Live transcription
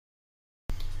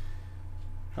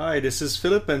Hi, this is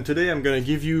Philip, and today I'm going to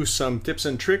give you some tips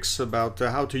and tricks about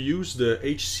how to use the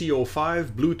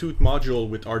HC-05 Bluetooth module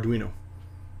with Arduino.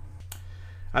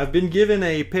 I've been given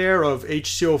a pair of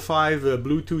HC-05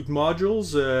 Bluetooth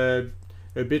modules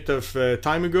a bit of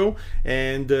time ago,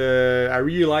 and I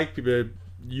really like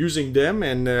using them,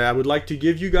 and I would like to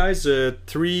give you guys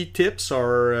 3 tips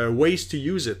or ways to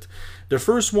use it. The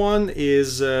first one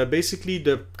is basically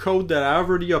the code that I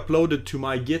already uploaded to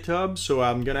my GitHub, so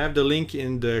I'm gonna have the link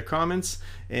in the comments.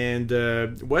 And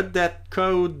what that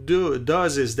code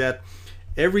does is that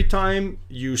every time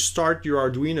you start your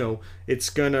Arduino, it's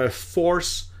gonna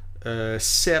force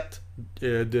set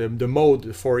the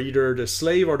mode for either the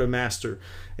slave or the master.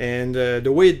 And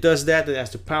the way it does that, it has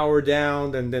to power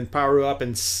down and then power up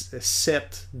and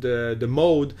set the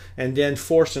mode, and then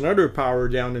force another power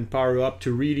down and power up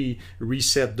to really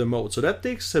reset the mode. So that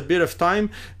takes a bit of time,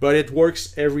 but it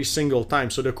works every single time.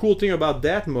 So the cool thing about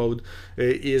that mode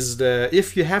is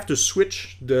if you have to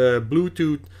switch the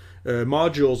Bluetooth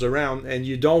modules around and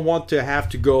you don't want to have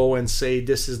to go and say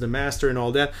this is the master and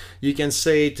all that, you can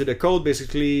say to the code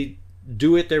basically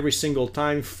do it every single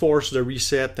time, force the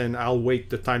reset, and I'll wait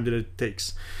the time that it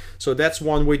takes. So that's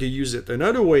one way to use it.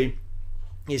 Another way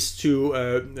is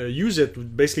to use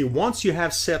it basically once you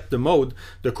have set the mode.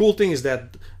 The cool thing is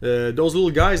that those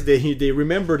little guys, they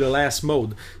remember the last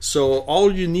mode. So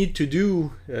all you need to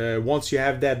do once you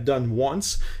have that done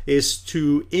once is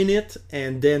to init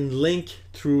and then link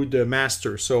through the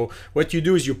master. So what you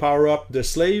do is you power up the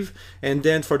slave, and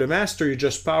then for the master you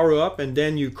just power up and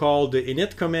then you call the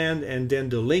init command and then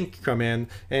the link command,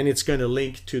 and it's going to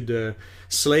link to the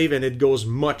slave, and it goes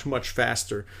much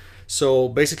faster. So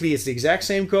basically it's the exact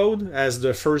same code as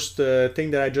the first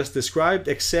thing that I just described,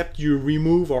 except you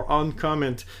remove or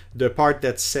uncomment the part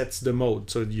that sets the mode.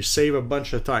 So you save a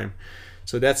bunch of time.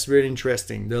 So that's really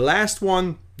interesting. The last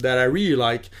one that I really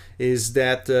like is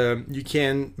that you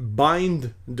can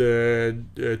bind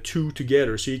the two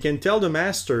together. So you can tell the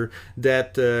master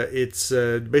that it's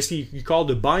basically, you call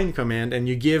the bind command and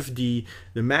you give the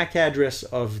MAC address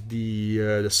of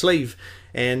the slave.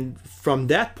 And from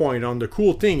that point on, the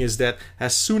cool thing is that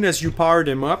as soon as you power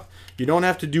them up, you don't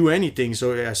have to do anything.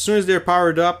 So as soon as they're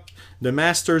powered up, the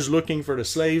master's looking for the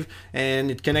slave,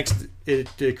 and it connects.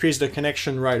 It creates the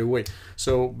connection right away.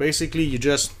 So basically, you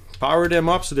just power them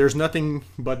up. So there's nothing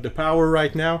but the power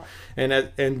right now,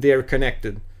 and they're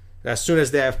connected as soon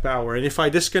as they have power. And if I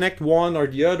disconnect one or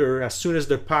the other, as soon as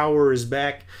the power is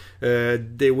back,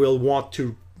 they will want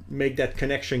to make that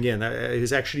connection again.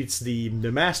 It's the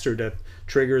master that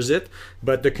triggers it,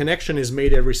 but the connection is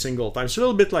made every single time. It's a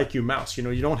little bit like your mouse. You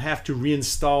know, you don't have to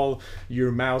reinstall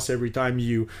your mouse every time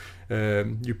you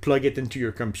plug it into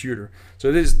your computer.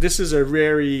 So this is a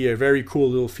very cool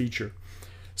little feature.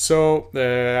 So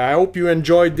I hope you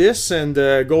enjoyed this, and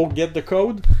go get the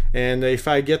code. And if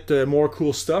I get more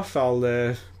cool stuff,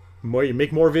 I'll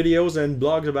make more videos and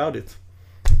blogs about it.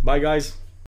 Bye guys.